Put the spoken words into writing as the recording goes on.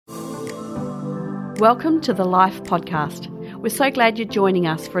Welcome to the Life Podcast. We're so glad you're joining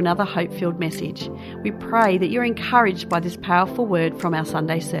us for another hope-filled message. We pray that you're encouraged by this powerful word from our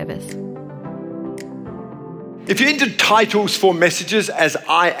Sunday service. If you're into titles for messages, as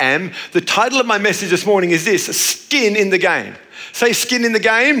I am, the title of my message this morning is this: Skin in the Game. Say skin in the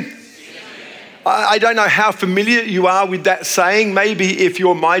game. I don't know how familiar you are with that saying. Maybe if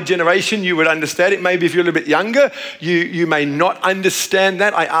you're my generation, you would understand it. Maybe if you're a little bit younger, you may not understand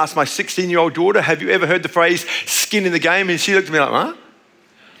that. I asked my 16-year-old daughter, have you ever heard the phrase skin in the game? And she looked at me like, huh?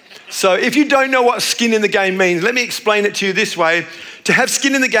 So if you don't know what skin in the game means, let me explain it to you this way. To have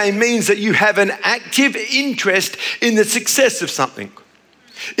skin in the game means that you have an active interest in the success of something.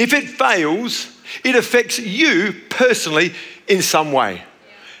 If it fails, it affects you personally in some way.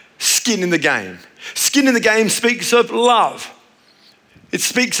 Skin in the game. Skin in the game speaks of love. It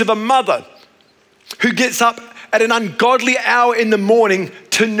speaks of a mother who gets up at an ungodly hour in the morning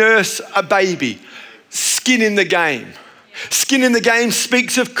to nurse a baby. Skin in the game. Skin in the game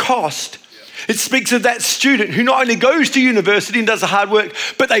speaks of cost. It speaks of that student who not only goes to university and does the hard work,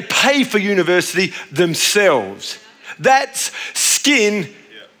 but they pay for university themselves. That's skin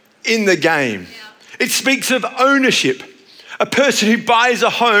in the game. It speaks of ownership. A person who buys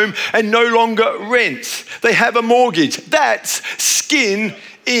a home and no longer rents. They have a mortgage. That's skin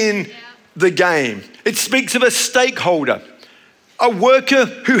in the game. It speaks of a stakeholder, a worker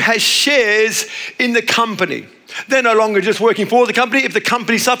who has shares in the company. They're no longer just working for the company. If the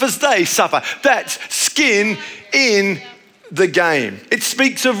company suffers, they suffer. That's skin in the game. It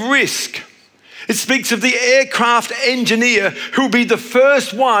speaks of risk. It speaks of the aircraft engineer who will be the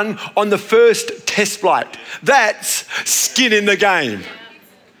first one on the first test flight. That's skin in the game.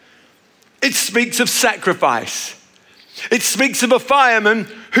 It speaks of sacrifice. It speaks of a fireman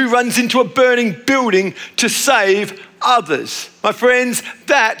who runs into a burning building to save others. My friends,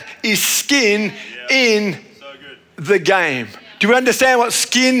 that is skin in the game. Do you understand what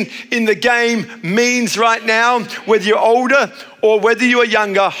skin in the game means right now? Whether you're older or whether you are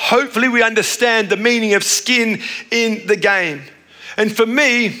younger, hopefully we understand the meaning of skin in the game. And for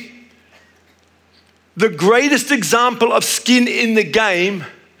me, the greatest example of skin in the game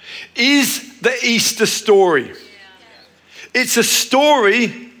is the Easter story. It's a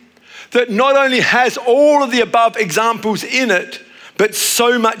story that not only has all of the above examples in it, but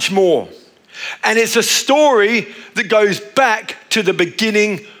so much more. And it's a story that goes back to the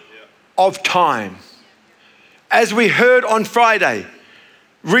beginning of time. As we heard on Friday,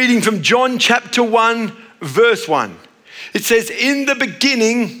 reading from John chapter 1, verse 1, it says, "In the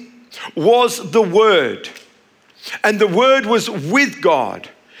beginning was the Word, and the Word was with God,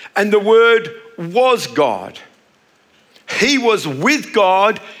 and the Word was God. He was with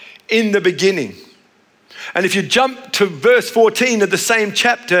God in the beginning." And if you jump to verse 14 of the same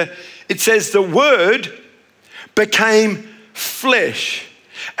chapter, it says, "The Word became flesh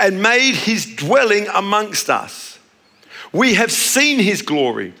and made his dwelling amongst us. We have seen his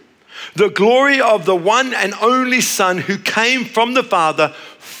glory, the glory of the one and only Son who came from the Father,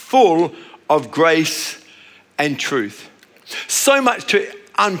 full of grace and truth." So much to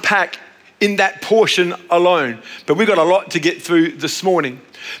unpack in that portion alone, but we've got a lot to get through this morning.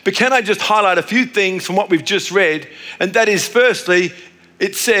 But can I just highlight a few things from what we've just read? And that is, firstly,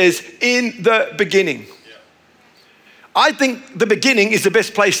 it says, in the beginning. I think the beginning is the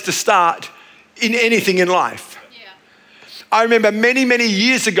best place to start in anything in life. I remember many, many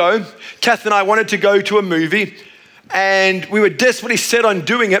years ago, Kath and I wanted to go to a movie and we were desperately set on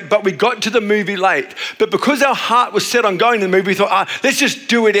doing it, but we got to the movie late. But because our heart was set on going to the movie, we thought, let's just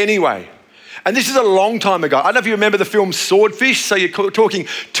do it anyway. And this is a long time ago. I don't know if you remember the film Swordfish. So you're talking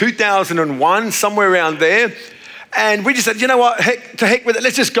 2001, somewhere around there. And we just said, you know what, to heck with it,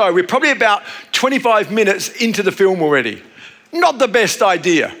 let's just go. We're probably about 25 minutes into the film already. Not the best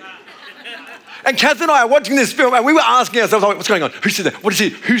idea. And Kath and I are watching this film and we were asking ourselves, what's going on? Who said that? What is he?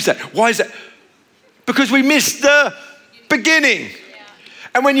 Who's that? Why is that? Because we missed the beginning.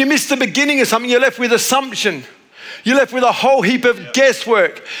 And when you miss the beginning of something, you're left with assumption. You're left with a whole heap of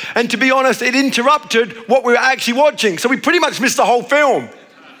guesswork. And to be honest, it interrupted what we were actually watching. So we pretty much missed the whole film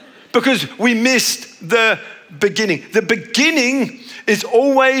because we missed the beginning. The beginning is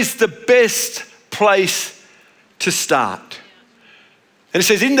always the best place to start. And it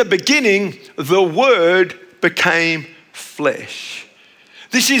says, in the beginning, the Word became flesh.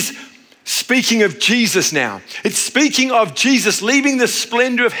 This is speaking of Jesus now. It's speaking of Jesus leaving the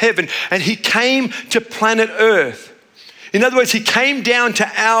splendor of heaven and he came to planet Earth. In other words, he came down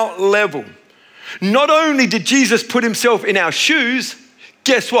to our level. Not only did Jesus put himself in our shoes,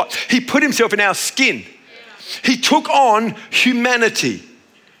 guess what? He put himself in our skin. He took on humanity.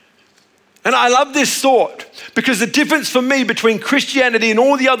 And I love this thought because the difference for me between Christianity and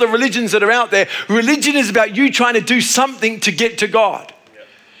all the other religions that are out there, religion is about you trying to do something to get to God.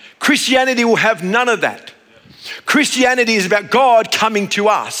 Christianity will have none of that. Christianity is about God coming to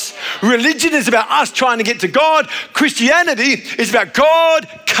us. Religion is about us trying to get to God. Christianity is about God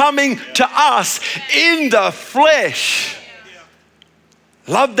coming to us in the flesh.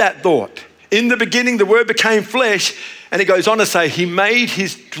 Love that thought. In the beginning, the Word became flesh, and it goes on to say, He made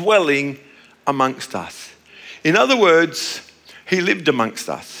His dwelling amongst us. In other words, He lived amongst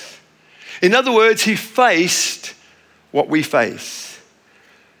us. In other words, He faced what we face.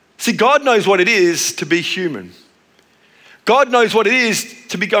 See, God knows what it is to be human. God knows what it is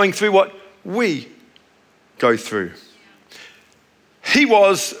to be going through what we go through. He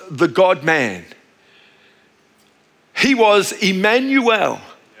was the God-man. He was Emmanuel,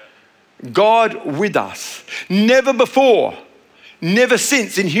 God with us. Never before, never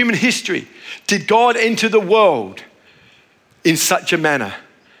since in human history did God enter the world in such a manner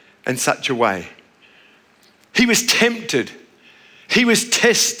and such a way. He was tempted. He was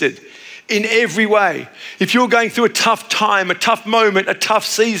tested in every way. If you're going through a tough time, a tough moment, a tough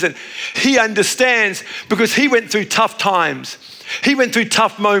season, He understands because He went through tough times. He went through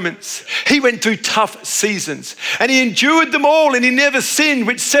tough moments. He went through tough seasons. And He endured them all, and He never sinned,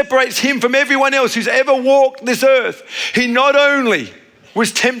 which separates Him from everyone else who's ever walked this earth. He not only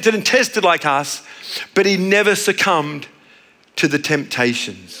was tempted and tested like us, but He never succumbed to the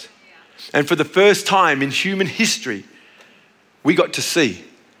temptations. And for the first time in human history,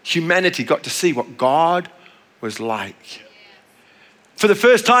 humanity got to see what God was like. For the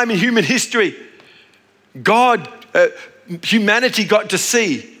first time in human history, humanity got to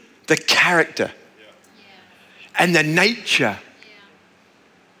see the character and the nature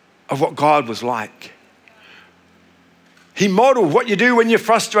of what God was like. He modeled what you do when you're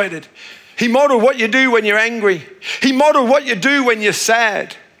frustrated. He modeled what you do when you're angry. He modeled what you do when you're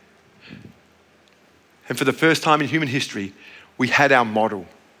sad. And for the first time in human history, we had our model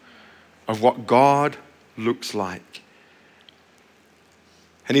of what God looks like.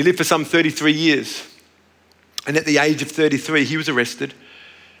 And He lived for some 33 years. And at the age of 33, He was arrested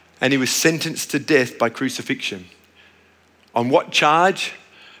and He was sentenced to death by crucifixion. On what charge?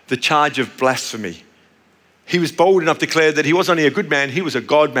 The charge of blasphemy. He was bold enough to declare that he was only a good man, he was a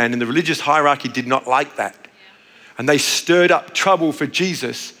God man, and the religious hierarchy did not like that. And they stirred up trouble for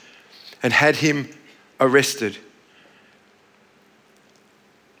Jesus and had Him arrested.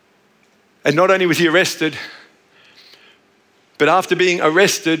 And not only was He arrested, but after being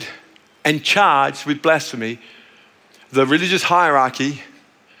arrested and charged with blasphemy, the religious hierarchy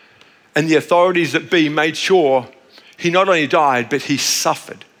and the authorities that be made sure He not only died, but He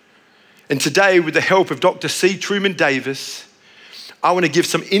suffered. And today, with the help of Dr. C. Truman Davis, I want to give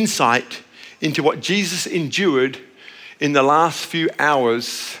some insight into what Jesus endured in the last few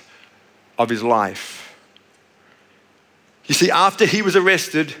hours of His life. You see, after He was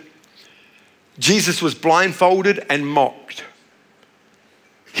arrested, Jesus was blindfolded and mocked.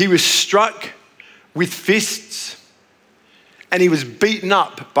 He was struck with fists and He was beaten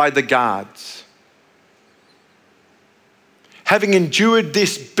up by the guards. Having endured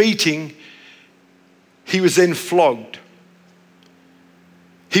this beating, He was then flogged.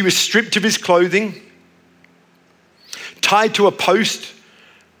 He was stripped of His clothing, tied to a post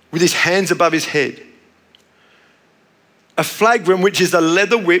with His hands above His head. A flagrum, which is a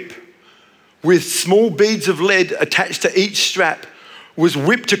leather whip with small beads of lead attached to each strap, was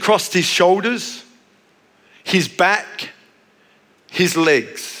whipped across His shoulders, His back, His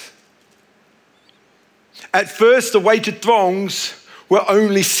legs. At first, the weighted thongs were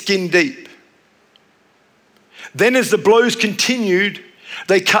only skin deep. Then as the blows continued,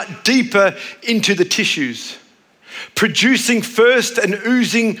 they cut deeper into the tissues, producing first an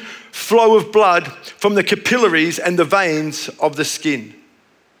oozing flow of blood from the capillaries and the veins of the skin.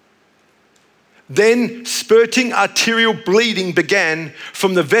 Then spurting arterial bleeding began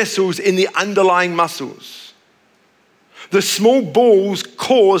from the vessels in the underlying muscles. The small balls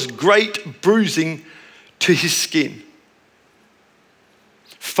caused great bruising to His skin.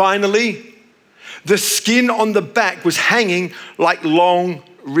 Finally, the skin on the back was hanging like long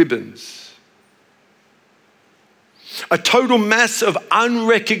ribbons. A total mass of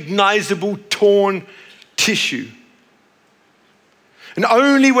unrecognizable torn tissue. And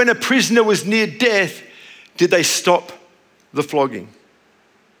only when a prisoner was near death did they stop the flogging.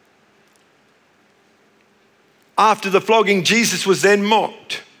 After the flogging, Jesus was then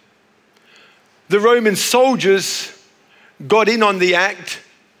mocked. The Roman soldiers got in on the act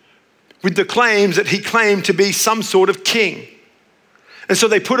with the claims that He claimed to be some sort of king. And so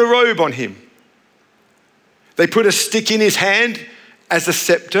they put a robe on him. They put a stick in his hand as a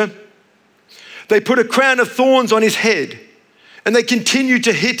scepter. They put a crown of thorns on his head, and they continued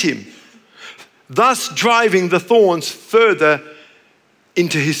to hit him, thus driving the thorns further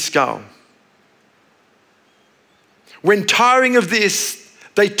into his skull. When tiring of this,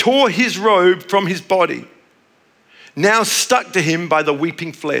 they tore his robe from his body, now stuck to him by the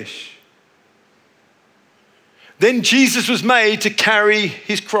weeping flesh. Then Jesus was made to carry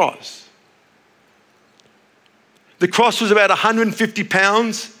his cross. The cross was about 150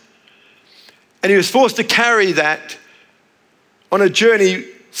 pounds, and he was forced to carry that on a journey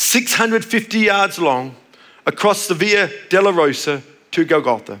 650 yards long across the Via Dolorosa to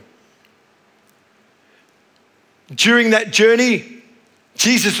Golgotha. During that journey,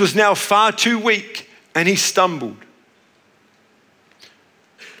 Jesus was now far too weak and he stumbled.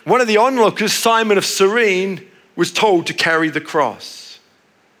 One of the onlookers, Simon of Cyrene, was told to carry the cross.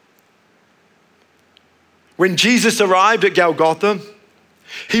 When Jesus arrived at Golgotha,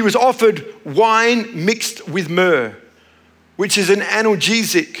 he was offered wine mixed with myrrh, which is an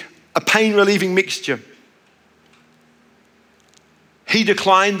analgesic, a pain-relieving mixture. He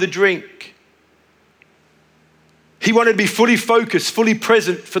declined the drink. He wanted to be fully focused, fully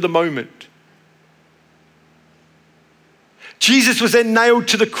present for the moment. Jesus was then nailed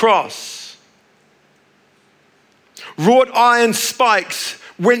to the cross. Wrought iron spikes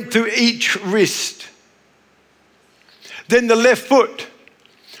went through each wrist. Then the left foot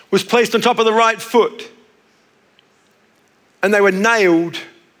was placed on top of the right foot, and they were nailed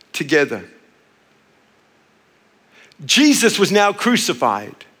together. Jesus was now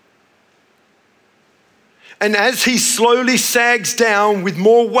crucified. And as he slowly sags down with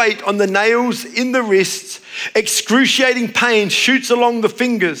more weight on the nails in the wrists, excruciating pain shoots along the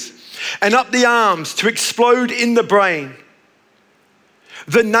fingers and up the arms to explode in the brain.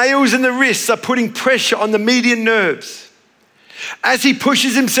 The nails in the wrists are putting pressure on the median nerves. As he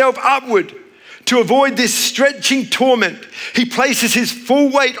pushes himself upward to avoid this stretching torment, he places his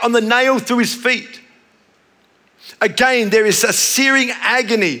full weight on the nail through his feet. Again, there is a searing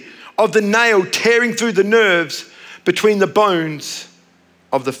agony of the nail tearing through the nerves between the bones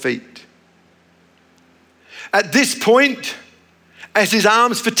of the feet. At this point, as his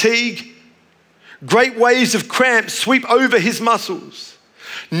arms fatigue, great waves of cramp sweep over his muscles,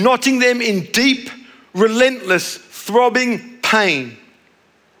 knotting them in deep, relentless, throbbing pain.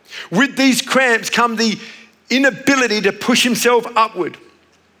 With these cramps come the inability to push himself upward.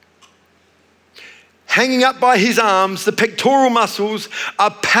 Hanging up by his arms, the pectoral muscles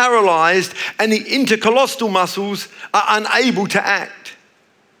are paralyzed and the intercostal muscles are unable to act.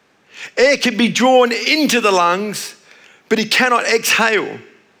 Air can be drawn into the lungs, but he cannot exhale.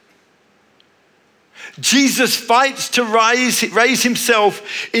 Jesus fights to raise himself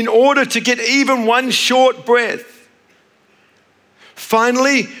in order to get even one short breath.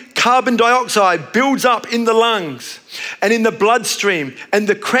 Finally, carbon dioxide builds up in the lungs and in the bloodstream, and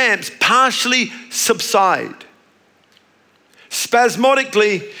the cramps partially subside.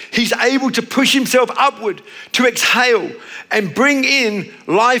 Spasmodically, he's able to push himself upward to exhale and bring in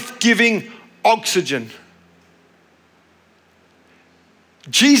life-giving oxygen.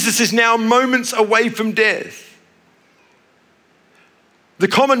 Jesus is now moments away from death. The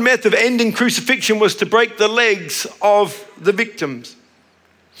common method of ending crucifixion was to break the legs of the victims,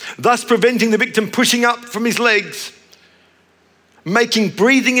 thus preventing the victim pushing up from his legs, making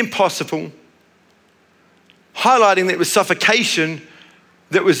breathing impossible, highlighting that it was suffocation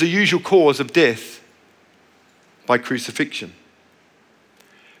that was the usual cause of death by crucifixion.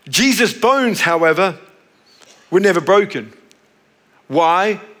 Jesus' bones, however, were never broken.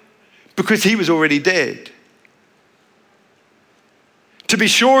 Why? Because he was already dead. To be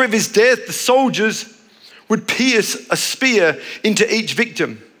sure of his death, the soldiers would pierce a spear into each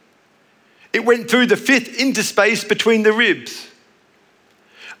victim. It went through the fifth interspace between the ribs,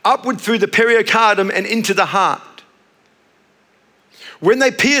 upward through the pericardium and into the heart. When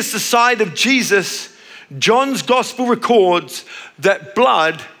they pierced the side of Jesus, John's gospel records that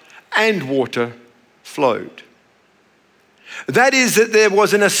blood and water flowed. That is, that there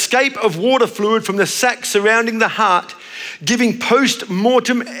was an escape of water fluid from the sac surrounding the heart, giving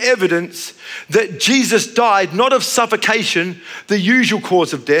post-mortem evidence that Jesus died not of suffocation, the usual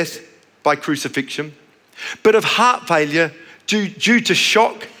cause of death by crucifixion, but of heart failure due to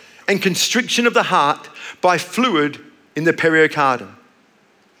shock and constriction of the heart by fluid in the pericardium.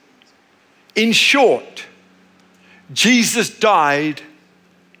 In short, Jesus died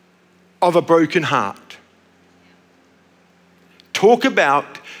of a broken heart. Talk about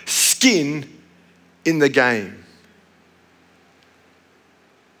skin in the game.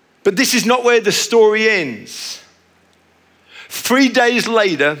 But this is not where the story ends. 3 days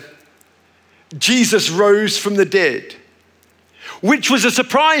later, Jesus rose from the dead, which was a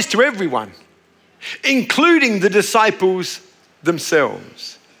surprise to everyone, including the disciples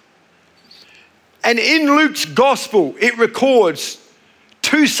themselves. And in Luke's gospel, it records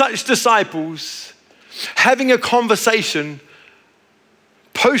 2 such disciples having a conversation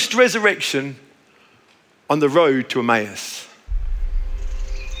post-resurrection on the road to Emmaus.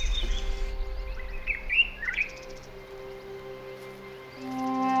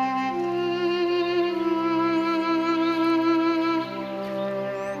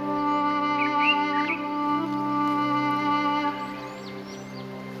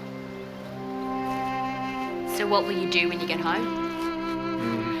 So what will you do when you get home?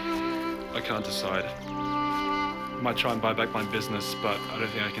 I can't decide. Might try and buy back my business, but I don't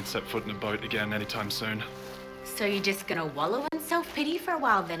think I can set foot in a boat again anytime soon. So you're just gonna wallow in self-pity for a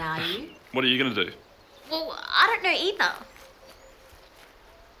while then, are you? What are you gonna do? Well, I don't know either.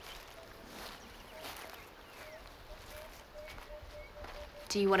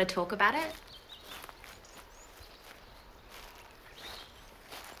 Do you want to talk about it?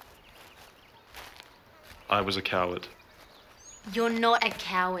 I was a coward. You're not a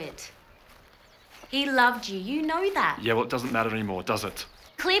coward. He loved you, you know that. Yeah, well, it doesn't matter anymore, does it?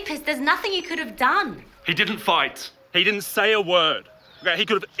 Cleopas, there's nothing you could have done. He didn't fight. He didn't say a word. Okay, he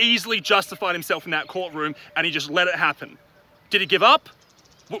could have easily justified himself in that courtroom and he just let it happen. Did he give up?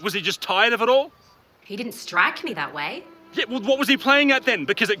 Was he just tired of it all? He didn't strike me that way. Yeah, well, what was he playing at then?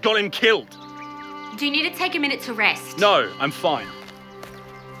 Because it got him killed. Do you need to take a minute to rest? No, I'm fine.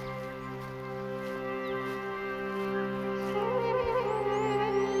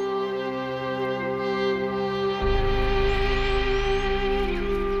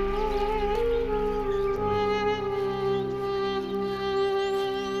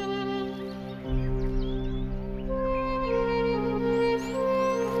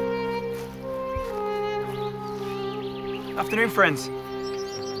 Afternoon, friends.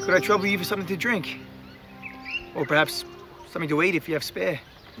 Could I trouble you for something to drink? Or perhaps something to eat if you have spare?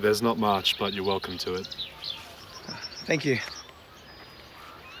 There's not much, but you're welcome to it. Thank you.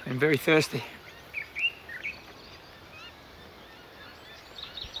 I'm very thirsty.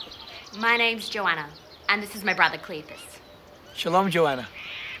 My name's Joanna, and this is my brother Cleopas. Shalom, Joanna.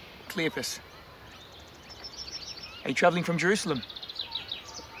 Cleopas. Are you traveling from Jerusalem?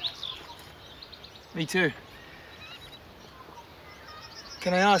 Me too.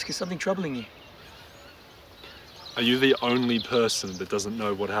 Can I ask, is something troubling you? Are you the only person that doesn't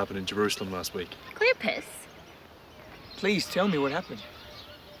know what happened in Jerusalem last week? Cleopas? Please tell me what happened.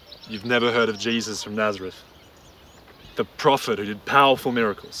 You've never heard of Jesus from Nazareth? The prophet who did powerful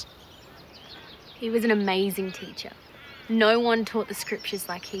miracles. He was an amazing teacher. No one taught the scriptures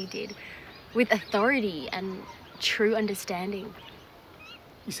like he did, with authority and true understanding.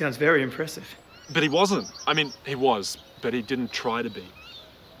 He sounds very impressive. But he wasn't. I mean, he was, but he didn't try to be.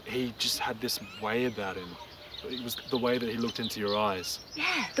 He just had this way about him. It was the way that he looked into your eyes.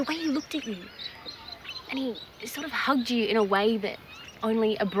 Yeah, the way he looked at you. And he sort of hugged you in a way that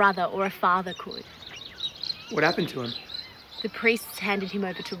only a brother or a father could. What happened to him? The priests handed him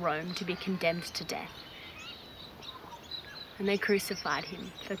over to Rome to be condemned to death. And they crucified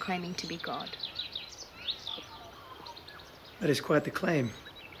him for claiming to be God. That is quite the claim.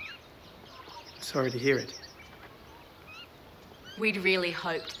 Sorry to hear it. We'd really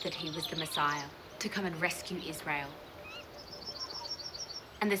hoped that he was the Messiah, to come and rescue Israel.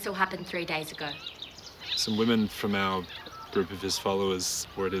 And this all happened 3 days ago. Some women from our group of his followers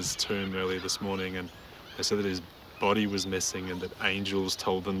were at his tomb earlier this morning, and they said that his body was missing and that angels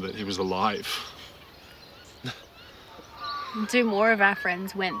told them that he was alive. 2 more of our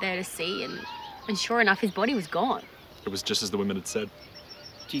friends went there to see, and sure enough, his body was gone. It was just as the women had said.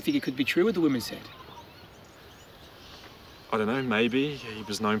 Do you think it could be true what the women said? I don't know, maybe. He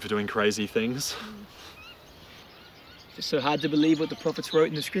was known for doing crazy things. It's so hard to believe what the prophets wrote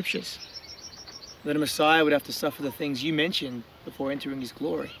in the scriptures. That a Messiah would have to suffer the things you mentioned before entering his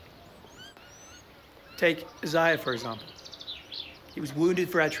glory. Take Isaiah, for example. He was wounded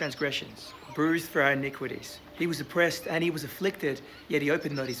for our transgressions, bruised for our iniquities. He was oppressed and he was afflicted, yet he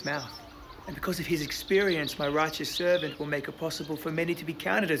opened not his mouth. And because of his experience, my righteous servant will make it possible for many to be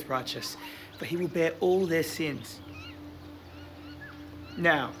counted as righteous, for he will bear all their sins.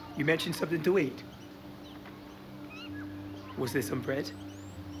 Now, you mentioned something to eat. Was there some bread?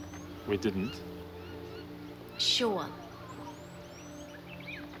 We didn't. Sure.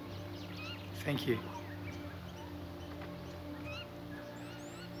 Thank you.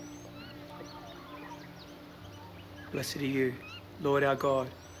 Blessed are you, Lord our God,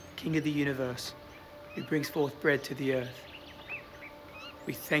 King of the universe, who brings forth bread to the earth.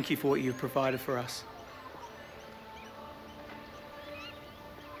 We thank you for what you've provided for us.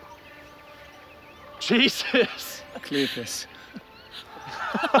 Jesus. Cleopas.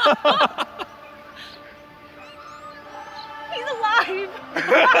 He's alive.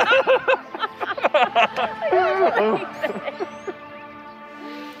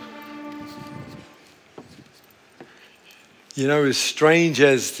 You know, as strange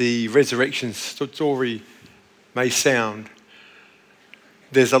as the resurrection story may sound,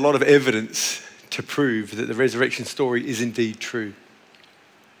 there's a lot of evidence to prove that the resurrection story is indeed true.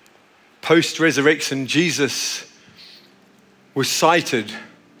 Post-resurrection, Jesus was cited,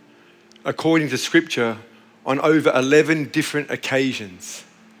 according to Scripture, on over 11 different occasions.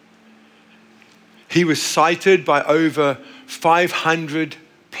 He was cited by over 500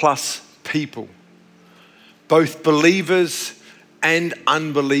 plus people, both believers and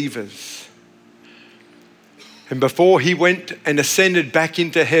unbelievers. And before he went and ascended back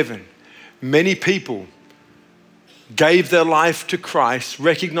into heaven, many people gave their life to Christ,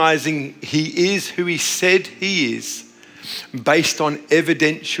 recognizing he is who he said he is, based on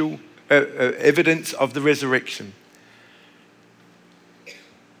evidence of the resurrection.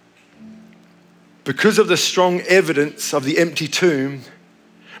 Because of the strong evidence of the empty tomb,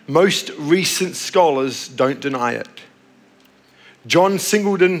 most recent scholars don't deny it. John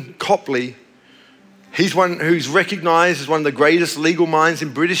Singleton Copley, he's one who's recognized as one of the greatest legal minds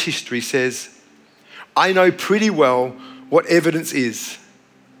in British history, says, "I know pretty well what evidence is,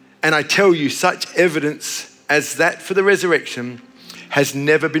 and I tell you such evidence as that for the resurrection has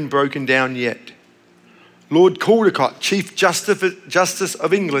never been broken down yet." Lord Caldecott, Chief Justice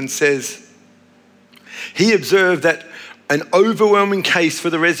of England, says, he observed that an overwhelming case for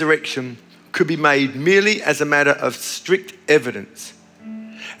the resurrection could be made merely as a matter of strict evidence,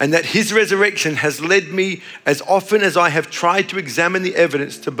 and that his resurrection has led me, as often as I have tried to examine the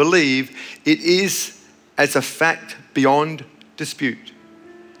evidence, to believe it is as a fact beyond dispute.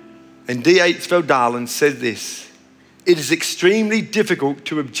 And D.H. Darland said this: "It is extremely difficult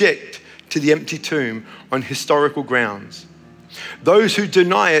to object to the empty tomb on historical grounds. Those who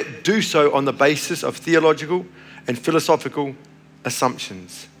deny it do so on the basis of theological and philosophical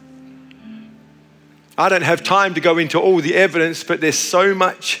assumptions." I don't have time to go into all the evidence, but there's so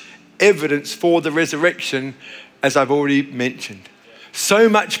much evidence for the resurrection, as I've already mentioned. So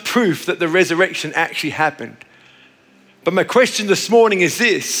much proof that the resurrection actually happened. But my question this morning is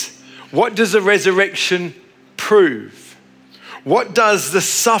this: what does the resurrection prove? What does the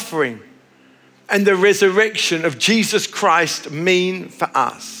suffering and the resurrection of Jesus Christ mean for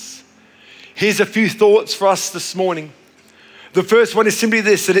us? Here's a few thoughts for us this morning. The first one is simply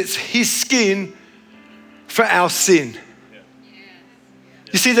this: that it's his skin for our sin.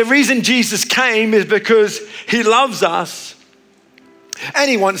 You see, the reason Jesus came is because he loves us and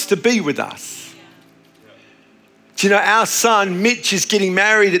he wants to be with us. Do you know, our son Mitch is getting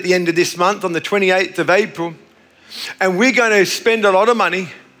married at the end of this month on the 28th of April, and we're going to spend a lot of money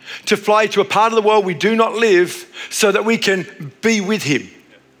to fly to a part of the world we do not live so that we can be with him.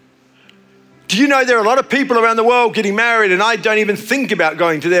 Do you know there are a lot of people around the world getting married and I don't even think about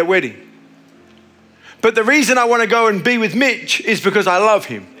going to their wedding? But the reason I want to go and be with Mitch is because I love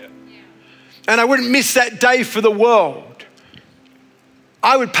him. And I wouldn't miss that day for the world.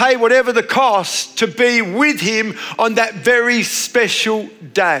 I would pay whatever the cost to be with him on that very special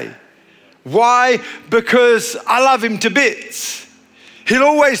day. Why? Because I love him to bits. He'll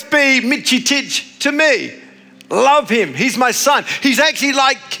always be Mitchy Titch to me. Love him. He's my son. He's actually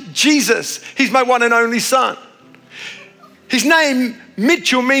like Jesus. He's my one and only son. His name,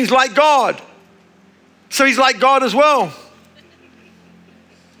 Mitchell, means like God. So he's like God as well.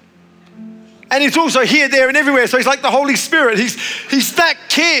 And he's also here, there, and everywhere. So he's like the Holy Spirit. He's that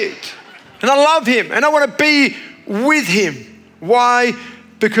kid. And I love him. And I want to be with him. Why?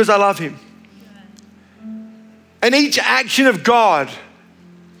 Because I love him. And each action of God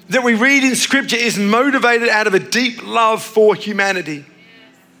that we read in Scripture is motivated out of a deep love for humanity.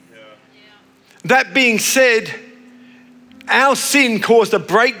 That being said, our sin caused a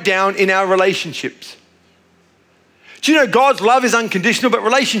breakdown in our relationships. Do you know God's love is unconditional, but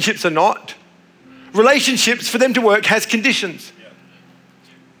relationships are not? Relationships, for them to work, has conditions.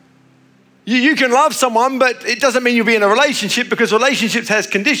 You can love someone, but it doesn't mean you'll be in a relationship, because relationships has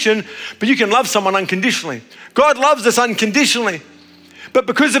condition, but you can love someone unconditionally. God loves us unconditionally. But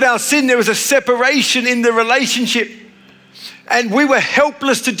because of our sin, there was a separation in the relationship. And we were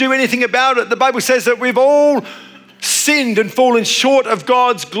helpless to do anything about it. The Bible says that we've all sinned and fallen short of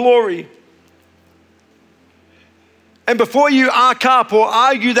God's glory. And before you arc up or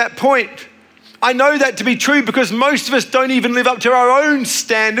argue that point, I know that to be true because most of us don't even live up to our own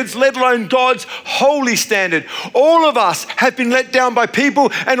standards, let alone God's holy standard. All of us have been let down by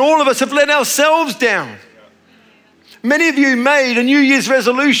people, and all of us have let ourselves down. Many of you made a New Year's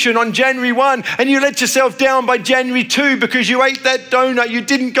resolution on January 1 and you let yourself down by January 2 because you ate that donut, you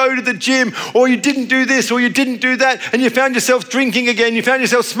didn't go to the gym, or you didn't do this, or you didn't do that, and you found yourself drinking again, you found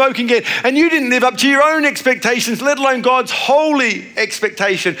yourself smoking again, and you didn't live up to your own expectations, let alone God's holy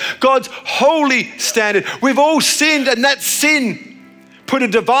expectation, God's holy standard. We've all sinned, and that sin put a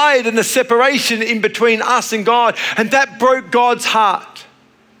divide and a separation in between us and God, and that broke God's heart.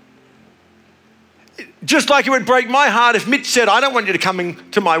 Just like it would break my heart if Mitch said, I don't want you to come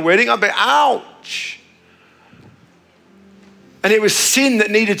to my wedding. I'd be, ouch. And it was sin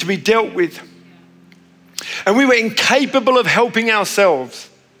that needed to be dealt with. And we were incapable of helping ourselves.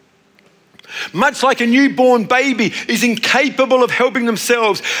 Much like a newborn baby is incapable of helping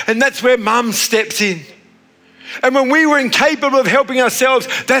themselves. And that's where mum steps in. And when we were incapable of helping ourselves,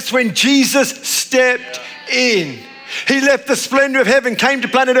 that's when Jesus stepped in. He left the splendor of heaven, came to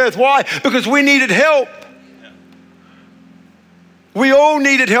planet Earth. Why? Because we needed help. We all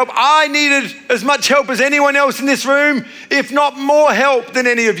needed help. I needed as much help as anyone else in this room, if not more help than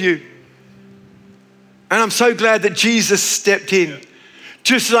any of you. And I'm so glad that Jesus stepped in.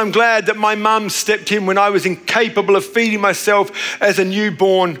 Just as I'm glad that my mum stepped in when I was incapable of feeding myself as a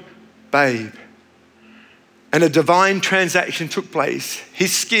newborn babe. And a divine transaction took place.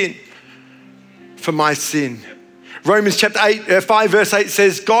 His skin for my sin. Romans chapter 5 verse 8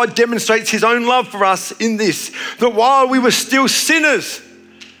 says, God demonstrates his own love for us in this, that while we were still sinners,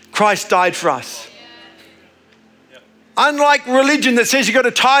 Christ died for us. Unlike religion that says you've got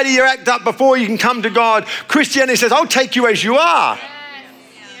to tidy your act up before you can come to God, Christianity says, I'll take you as you are.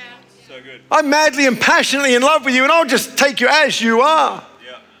 So good. I'm madly and passionately in love with you, and I'll just take you as you are.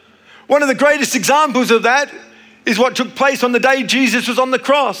 One of the greatest examples of that is what took place on the day Jesus was on the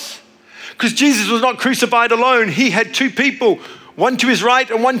cross. Because Jesus was not crucified alone. He had two people, one to his right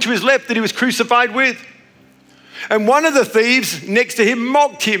and one to his left that he was crucified with. And one of the thieves next to him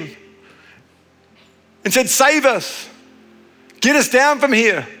mocked him and said, save us. Get us down from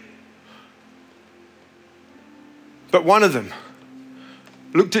here. But one of them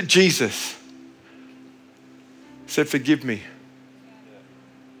looked at Jesus, said, forgive me.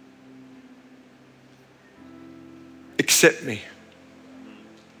 Accept me.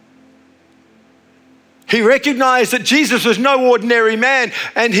 He recognized that Jesus was no ordinary man,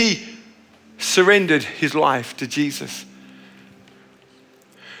 and he surrendered his life to Jesus.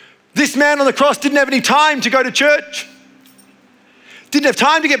 This man on the cross didn't have any time to go to church, didn't have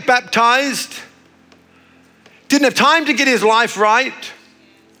time to get baptized, didn't have time to get his life right,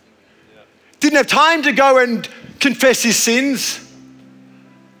 didn't have time to go and confess his sins.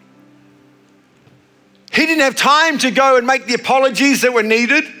 He didn't have time to go and make the apologies that were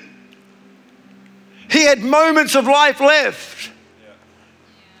needed. He had moments of life left.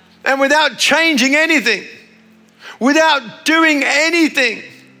 And without changing anything, without doing anything,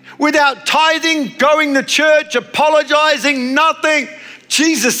 without tithing, going to church, apologizing, nothing,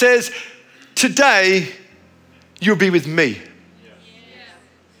 Jesus says, today you'll be with me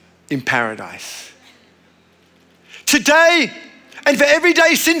in paradise. Today, and for every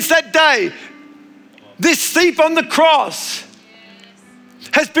day since that day, this thief on the cross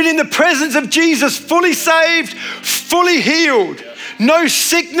has been in the presence of Jesus, fully saved, fully healed. No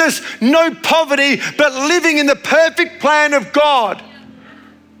sickness, no poverty, but living in the perfect plan of God.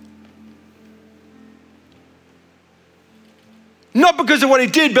 Not because of what he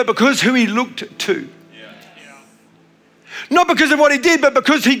did, but because who he looked to. Not because of what he did, but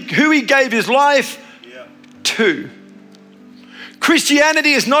because who he gave his life to.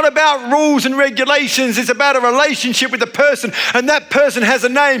 Christianity is not about rules and regulations. It's about a relationship with a person, and that person has a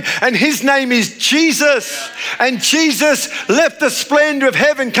name, and his name is Jesus. And Jesus left the splendor of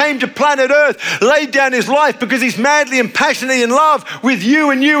heaven, came to planet Earth, laid down his life because he's madly and passionately in love with you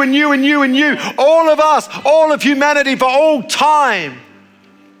and you and you and you and you, all of us, all of humanity for all time.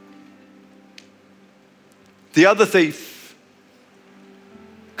 The other thief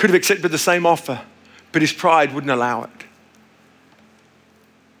could have accepted the same offer, but his pride wouldn't allow it.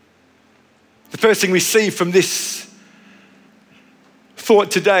 The first thing we see from this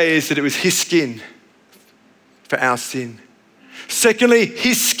thought today is that it was his skin for our sin. Secondly,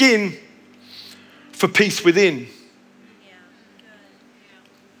 his skin for peace within.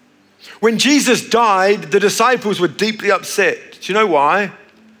 When Jesus died, the disciples were deeply upset. Do you know why?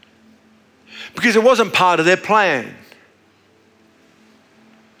 Because it wasn't part of their plan.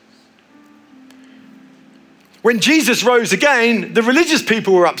 When Jesus rose again, the religious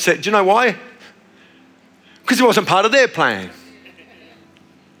people were upset. Do you know why? Because it wasn't part of their plan.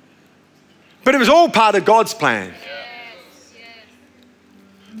 But it was all part of God's plan.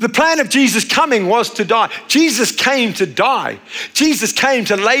 The plan of Jesus coming was to die. Jesus came to die. Jesus came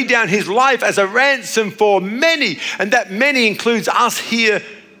to lay down his life as a ransom for many, and that many includes us here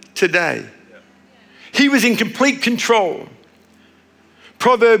today. He was in complete control.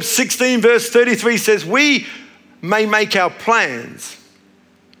 Proverbs 16 verse 33 says, we may make our plans,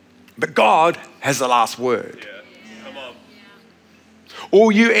 but God has the last word. Come on.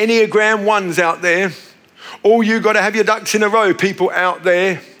 All you Enneagram 1s out there, all you got to have your ducks in a row people out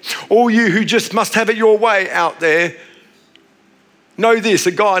there, all you who just must have it your way out there, know this,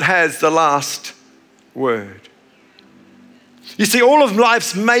 that God has the last word. You see, all of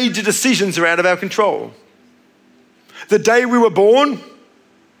life's major decisions are out of our control. The day we were born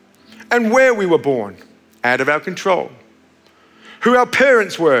and where we were born, out of our control. Who our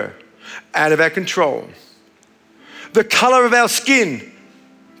parents were, out of our control. The color of our skin,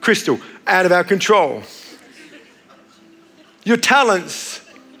 Crystal, out of our control. Your talents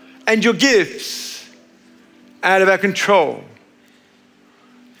and your gifts, out of our control.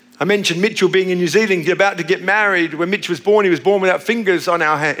 I mentioned Mitchell being in New Zealand, about to get married. When Mitch was born, he was born without fingers on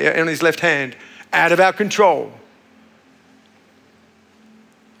his left hand, out of our control.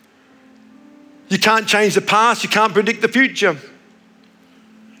 You can't change the past, you can't predict the future.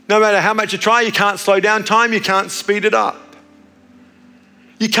 No matter how much you try, you can't slow down time, you can't speed it up.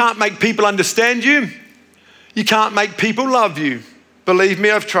 You can't make people understand you. You can't make people love you. Believe me,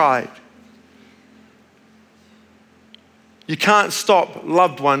 I've tried. You can't stop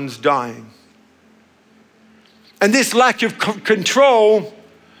loved ones dying. And this lack of control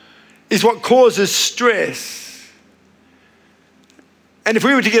is what causes stress. And if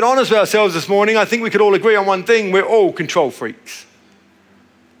we were to get honest with ourselves this morning, I think we could all agree on one thing. We're all control freaks.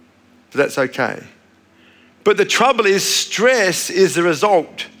 But that's okay. But the trouble is, stress is the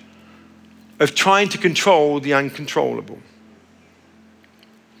result of trying to control the uncontrollable.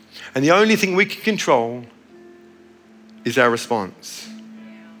 And the only thing we can control is our response.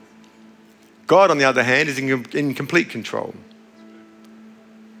 God, on the other hand, is in complete control.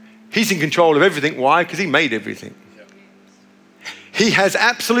 He's in control of everything. Why? Because he made everything. He has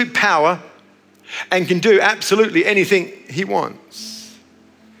absolute power and can do absolutely anything he wants.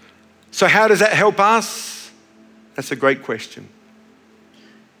 So how does that help us? That's a great question.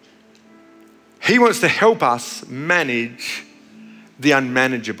 He wants to help us manage the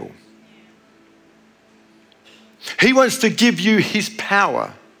unmanageable. He wants to give you his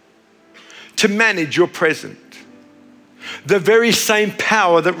power to manage your present. The very same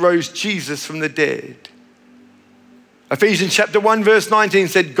power that rose Jesus from the dead. Ephesians chapter 1 verse 19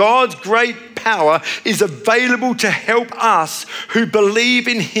 said, God's great power is available to help us who believe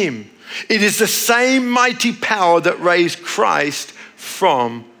in him. It is the same mighty power that raised Christ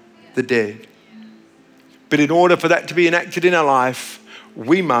from the dead. But in order for that to be enacted in our life,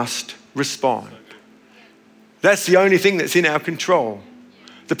 we must respond. That's the only thing that's in our control.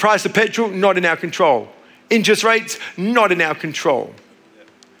 The price of petrol, not in our control. Interest rates, not in our control.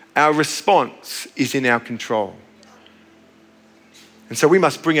 Our response is in our control. And so we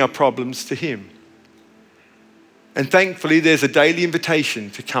must bring our problems to him. And thankfully, there's a daily invitation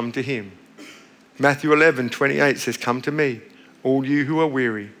to come to him. Matthew 11:28 says, come to me, all you who are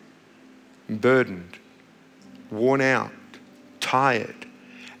weary, burdened, worn out, tired,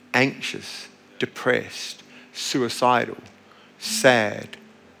 anxious, depressed, suicidal, sad,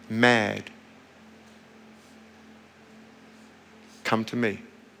 mad. Come to me.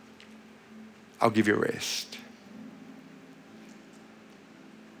 I'll give you rest.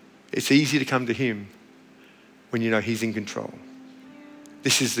 It's easy to come to him when you know he's in control.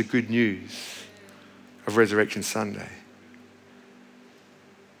 This is the good news of Resurrection Sunday.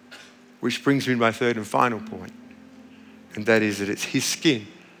 Which brings me to my third and final point, and that is that it's his skin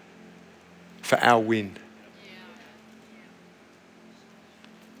for our win.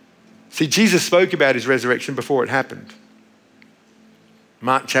 See, Jesus spoke about his resurrection before it happened.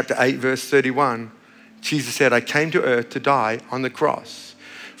 Mark chapter 8, verse 31, Jesus said, I came to earth to die on the cross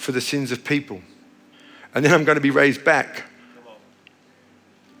for the sins of people. And then I'm going to be raised back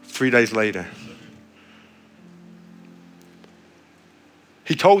 3 days later.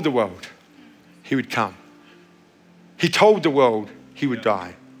 He told the world he would come. He told the world he would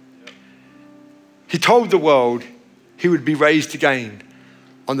die. He told the world he would be raised again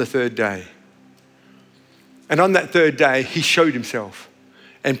on the third day. And on that third day, he showed himself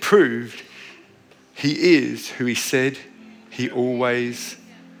and proved he is who he said he always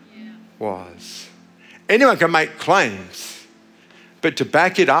was. Anyone can make claims, but to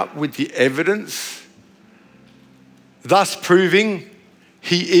back it up with the evidence, thus proving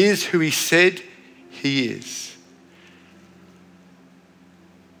he is who he said he is.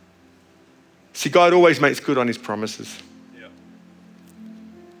 See, God always makes good on his promises. Yeah.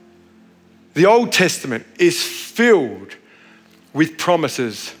 The Old Testament is filled with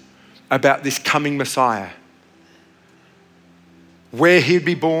promises about this coming Messiah. Where he'd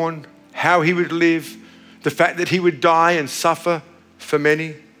be born, how he would live, the fact that he would die and suffer for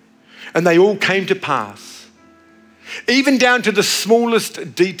many. And they all came to pass, even down to the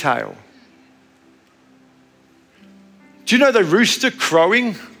smallest detail. Do you know the rooster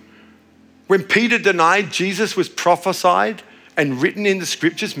crowing when Peter denied Jesus was prophesied and written in the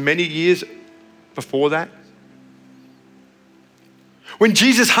scriptures many years before that? When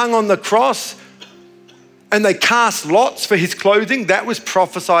Jesus hung on the cross and they cast lots for his clothing, that was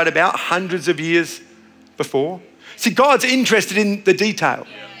prophesied about hundreds of years before. See, God's interested in the detail.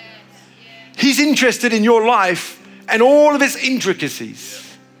 He's interested in your life and all of its intricacies.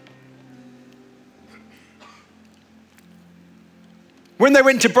 When they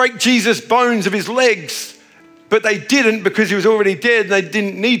went to break Jesus' bones of his legs, but they didn't because he was already dead, they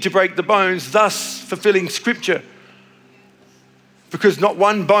didn't need to break the bones, thus fulfilling scripture. Because not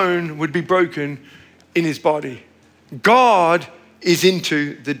one bone would be broken in his body. God is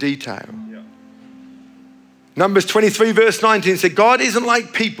into the detail. Yeah. Numbers 23 verse 19 said, God isn't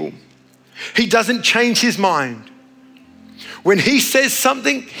like people. He doesn't change his mind. When he says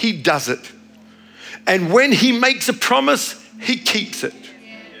something, he does it. And when he makes a promise, he keeps it.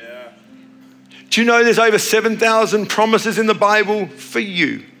 Yeah. Do you know there's over 7,000 promises in the Bible for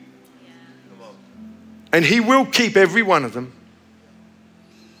you? And he will keep every one of them.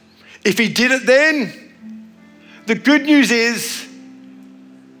 If he did it then, the good news is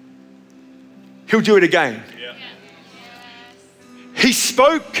he'll do it again. Yeah. He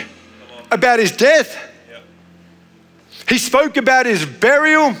spoke about his death. Yeah. He spoke about his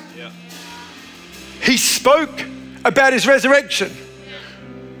burial. Yeah. He spoke about his resurrection. Yeah.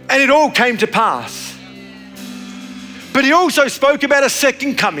 And it all came to pass. But he also spoke about a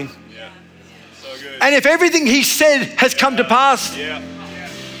second coming. Yeah. So good. And if everything he said has come to pass,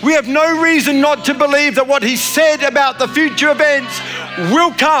 we have no reason not to believe that what he said about the future events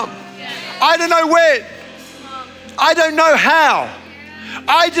will come. I don't know when. I don't know how.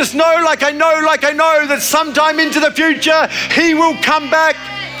 I just know, like I know that sometime into the future, he will come back.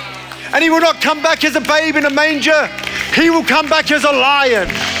 And he will not come back as a babe in a manger. He will come back as a lion.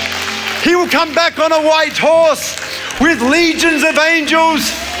 He will come back on a white horse with legions of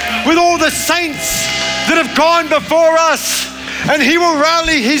angels, with all the saints that have gone before us. And he will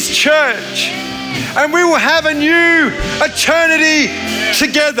rally his church. And we will have a new eternity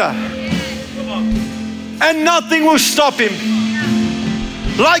together. And nothing will stop him.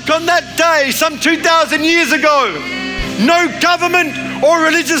 Like on that day, some 2,000 years ago, no government or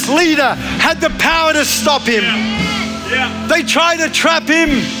religious leader had the power to stop him. They tried to trap him.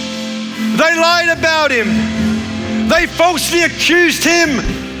 They lied about him. They falsely accused him.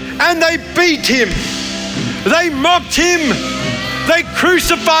 And they beat him. They mocked him. They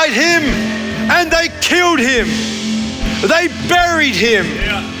crucified him and they killed him. They buried him.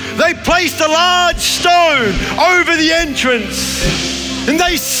 They placed a large stone over the entrance and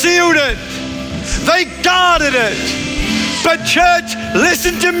they sealed it. They guarded it. But church,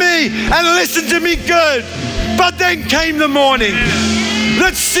 listen to me and listen to me good. But then came the morning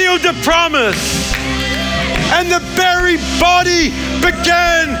that sealed the promise and the buried body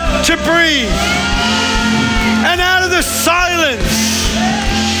began to breathe. And out of the silence,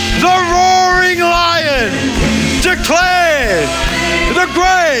 the roaring lion declared, the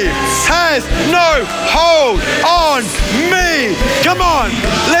grave has no hold on me. Come on,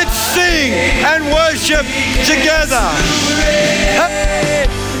 let's sing and worship together.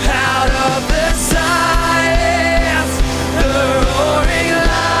 Out of the silence, the roaring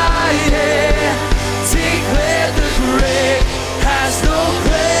lion declared the grave has no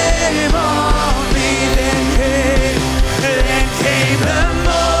claim on me. Then came the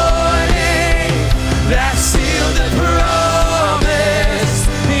morning that sealed the promise.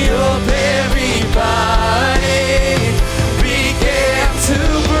 Your very body began to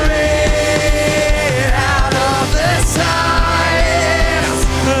break out of the silence.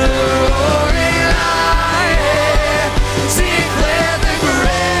 The roaring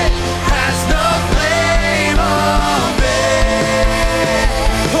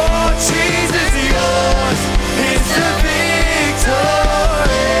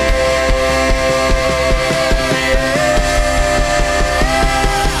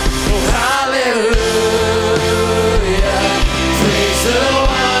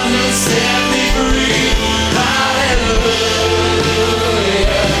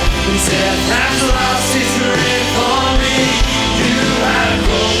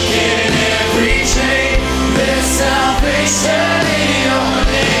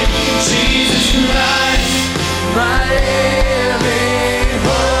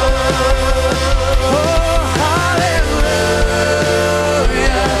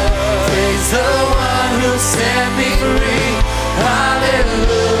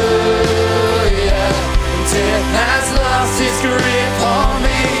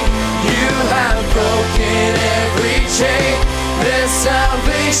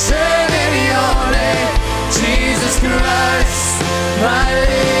salvation in your name, Jesus Christ, my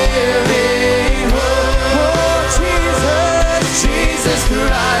living hope. Oh, Jesus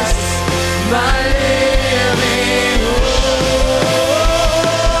Christ, my living hope.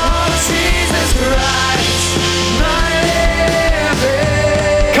 Jesus Christ, my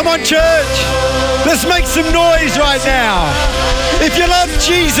living. Come on, church. Let's make some noise right now. If you love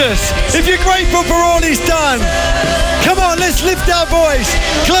Jesus, if you're grateful for all he's done, come on, let's lift our voice,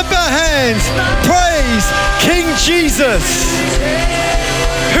 clap our hands, praise King Jesus,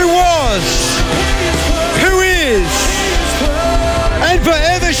 who was, who is, and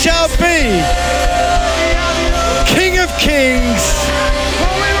forever shall be, King of kings,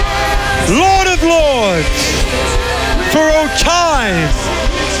 Lord of lords, for all time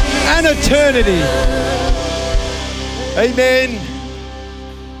and eternity. Amen.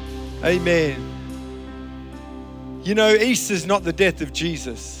 Amen. You know, Easter's not the death of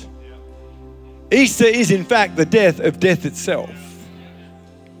Jesus. Easter is, in fact, the death of death itself.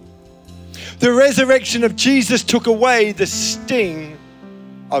 The resurrection of Jesus took away the sting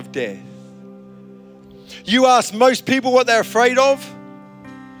of death. You ask most people what they're afraid of.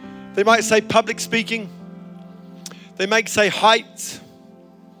 They might say public speaking. They might say heights.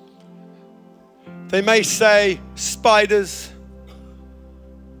 They may say spiders.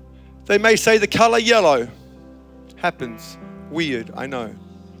 They may say the color yellow. Happens. Weird, I know.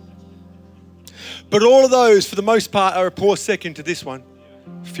 But all of those, for the most part, are a poor second to this one.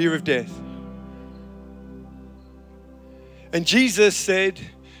 Fear of death. And Jesus said,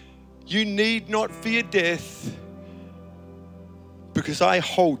 you need not fear death because I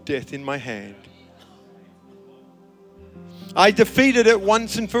hold death in my hand. I defeated it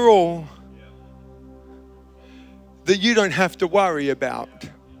once and for all, that you don't have to worry about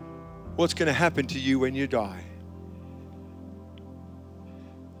what's going to happen to you when you die.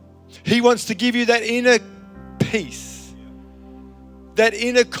 He wants to give you that inner peace, that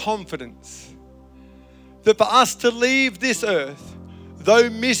inner confidence, that for us to leave this earth, though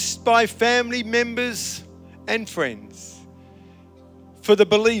missed by family members and friends, for the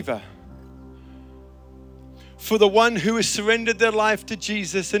believer, for the one who has surrendered their life to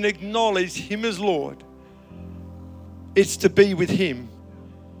Jesus and acknowledged him as Lord, it's to be with him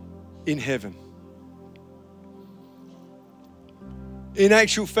in heaven. In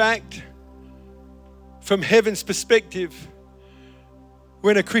actual fact, from heaven's perspective,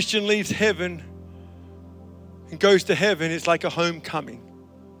 when a Christian leaves heaven and goes to heaven, it's like a homecoming.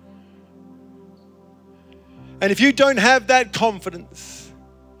 And if you don't have that confidence,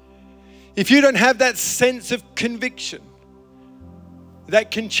 if you don't have that sense of conviction, that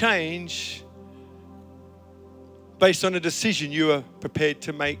can change based on a decision you are prepared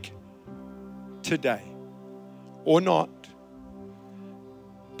to make today or not.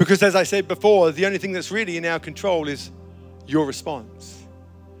 Because as I said before, the only thing that's really in our control is your response.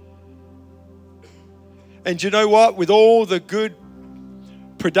 And you know what? With all the good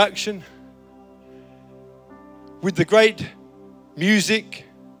production, with the great music,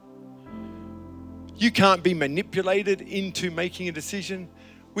 you can't be manipulated into making a decision.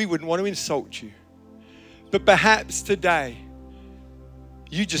 We wouldn't want to insult you. But perhaps today,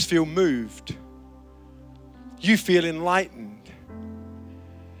 you just feel moved. You feel enlightened.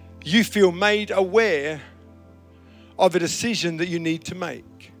 You feel made aware of a decision that you need to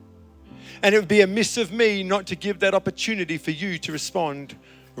make. And it would be amiss of me not to give that opportunity for you to respond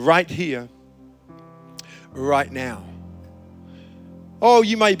right here, right now. Oh,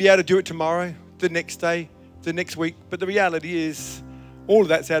 you may be able to do it tomorrow, the next day, the next week. But the reality is, all of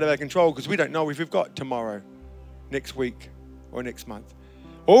that's out of our control because we don't know if we've got tomorrow, next week, or next month.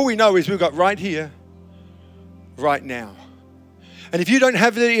 All we know is we've got right here, right now. And if you don't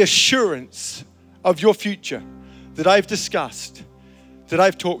have the assurance of your future that I've discussed, that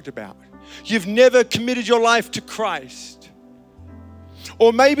I've talked about, you've never committed your life to Christ,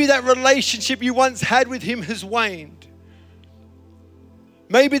 or maybe that relationship you once had with him has waned.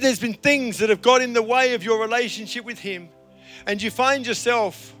 Maybe there's been things that have got in the way of your relationship with him, and you find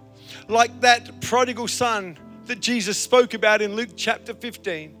yourself like that prodigal son that Jesus spoke about in Luke chapter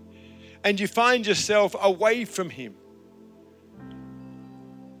 15, and you find yourself away from him.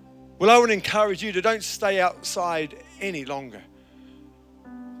 Well, I want to encourage you to don't stay outside any longer.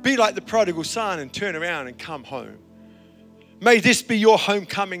 Be like the prodigal son and turn around and come home. May this be your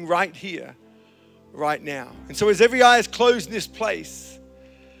homecoming right here, right now. And so as every eye is closed in this place,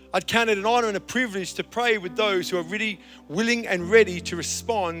 I'd count it an honor and a privilege to pray with those who are really willing and ready to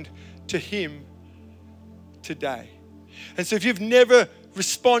respond to him today. And so if you've never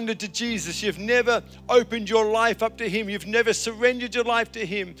responded to Jesus, you've never opened your life up to Him, you've never surrendered your life to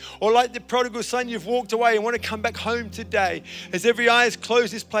Him, or like the prodigal son, you've walked away and want to come back home today, as every eye is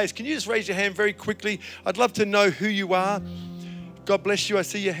closed in this place, can you just raise your hand very quickly? I'd love to know who you are. God bless you. I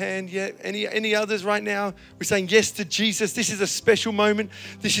see your hand. Yeah. Any others right now? We're saying yes to Jesus. This is a special moment.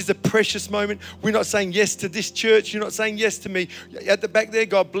 This is a precious moment. We're not saying yes to this church. You're not saying yes to me. At the back there,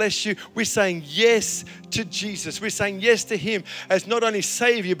 God bless you. We're saying yes to Jesus. We're saying yes to Him as not only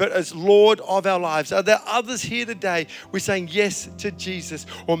Savior, but as Lord of our lives. Are there others here today? We're saying yes to Jesus,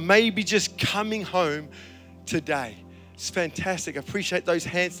 or maybe just coming home today. It's fantastic. I appreciate those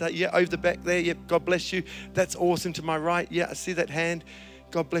hands. Yeah, over the back there. Yeah, God bless you. That's awesome. To my right. Yeah, I see that hand.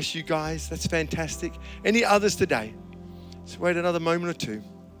 God bless you guys. That's fantastic. Any others today? Let's wait another moment or two.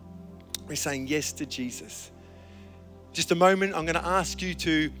 We're saying yes to Jesus. Just a moment. I'm going to ask you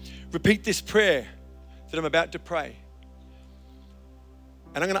to repeat this prayer that I'm about to pray.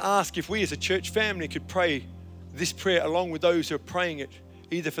 And I'm going to ask if we as a church family could pray this prayer along with those who are praying it,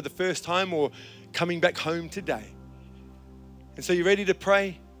 either for the first time or coming back home today. And so you ready to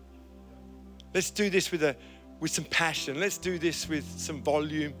pray? Let's do this with some passion. Let's do this with some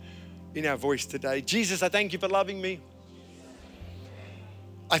volume in our voice today. Jesus, I thank you for loving me.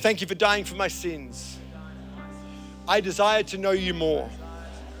 I thank you for dying for my sins. I desire to know you more.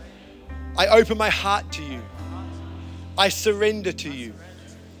 I open my heart to you. I surrender to you.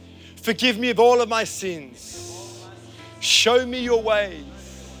 Forgive me of all of my sins. Show me your ways.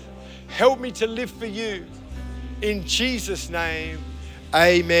 Help me to live for you. In Jesus' name,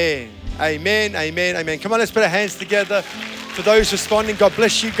 amen. Amen, amen, amen. Come on, let's put our hands together for those responding. God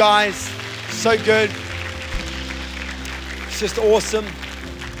bless you guys. So good. It's just awesome.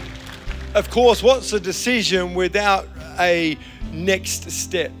 Of course, what's a decision without a next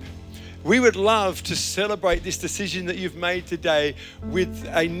step? We would love to celebrate this decision that you've made today with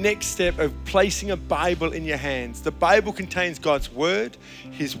a next step of placing a Bible in your hands. The Bible contains God's word,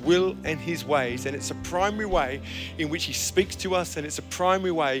 His will, and His ways. And it's a primary way in which He speaks to us, and it's a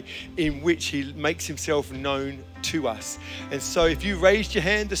primary way in which He makes Himself known to us. And so if you raised your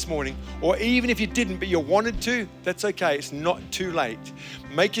hand this morning, or even if you didn't, but you wanted to, that's okay. It's not too late.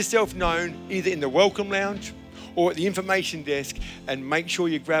 Make yourself known either in the welcome lounge or at the information desk, and make sure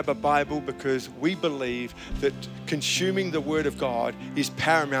you grab a Bible, because we believe that consuming the Word of God is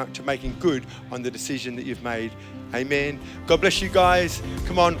paramount to making good on the decision that you've made. Amen. God bless you guys.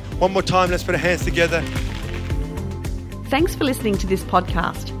 Come on, one more time. Let's put our hands together. Thanks for listening to this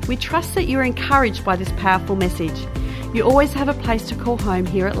podcast. We trust that you're encouraged by this powerful message. You always have a place to call home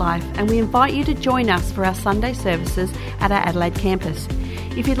here at Life, and we invite you to join us for our Sunday services at our Adelaide campus.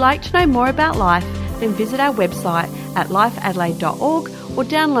 If you'd like to know more about Life, then visit our website at lifeadelaide.org or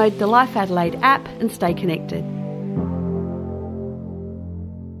download the Life Adelaide app and stay connected.